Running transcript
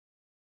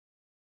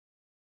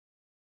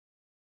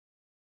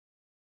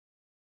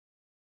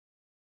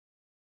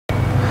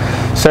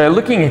So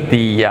looking at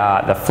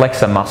the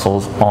flexor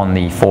muscles on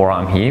the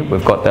forearm here,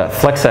 we've got the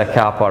Flexor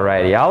Carpi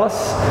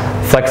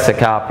Radialis, Flexor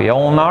Carpi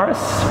Ulnaris,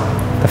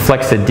 the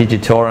Flexor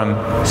Digitorum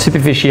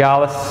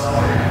Superficialis,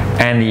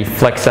 and the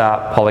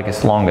Flexor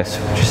pollex longus,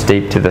 which is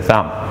deep to the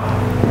thumb.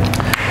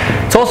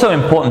 It's also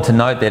important to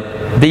note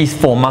that these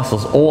four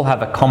muscles all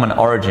have a common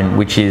origin,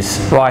 which is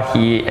right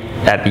here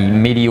at the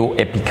medial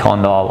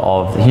epicondyle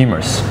of the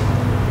humerus.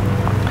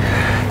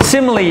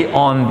 Similarly,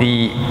 on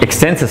the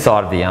extensor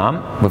side of the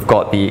arm, we've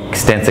got the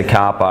Extensor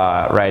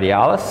Carpi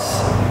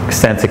Radialis,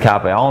 Extensor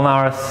Carpi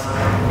Ulnaris,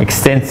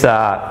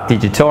 Extensor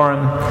Digitorum,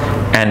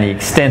 and the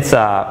Extensor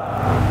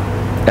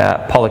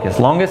pollex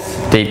longus,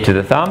 deep to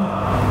the thumb.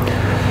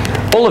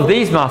 All of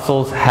these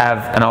muscles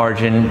have an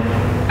origin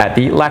at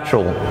the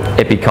lateral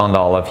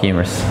epicondyle of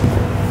humerus.